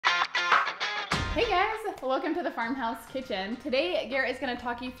Hey guys, welcome to the Farmhouse Kitchen. Today Garrett is going to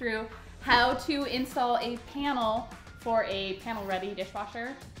talk you through how to install a panel for a panel-ready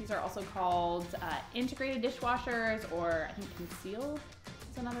dishwasher. These are also called integrated dishwashers, or I think concealed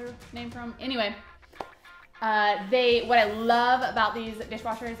is another name for them. Anyway, what I love about these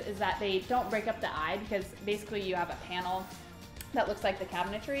dishwashers is that they don't break up the eye, because basically you have a panel that looks like the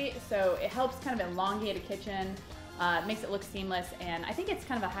cabinetry, so it helps kind of elongate a kitchen, makes it look seamless, and I think it's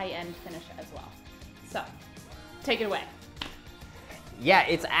kind of a high-end finish as well. So, take it away. Yeah,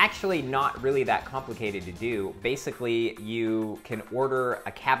 it's actually not really that complicated to do. Basically, you can order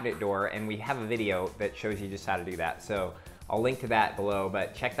a cabinet door, and we have a video that shows you just how to do that. So I'll link to that below,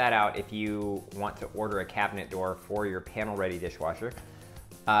 but check that out if you want to order a cabinet door for your panel-ready dishwasher.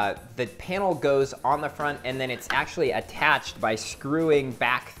 The panel goes on the front, and then it's actually attached by screwing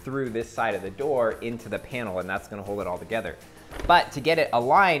back through this side of the door into the panel, and that's gonna hold it all together. But to get it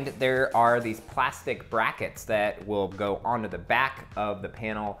aligned, there are these plastic brackets that will go onto the back of the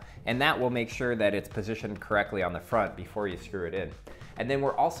panel, and that will make sure that it's positioned correctly on the front before you screw it in. And then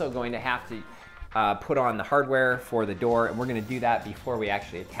we're also going to have to put on the hardware for the door, and we're gonna do that before we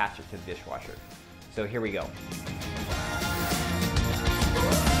actually attach it to the dishwasher. So here we go.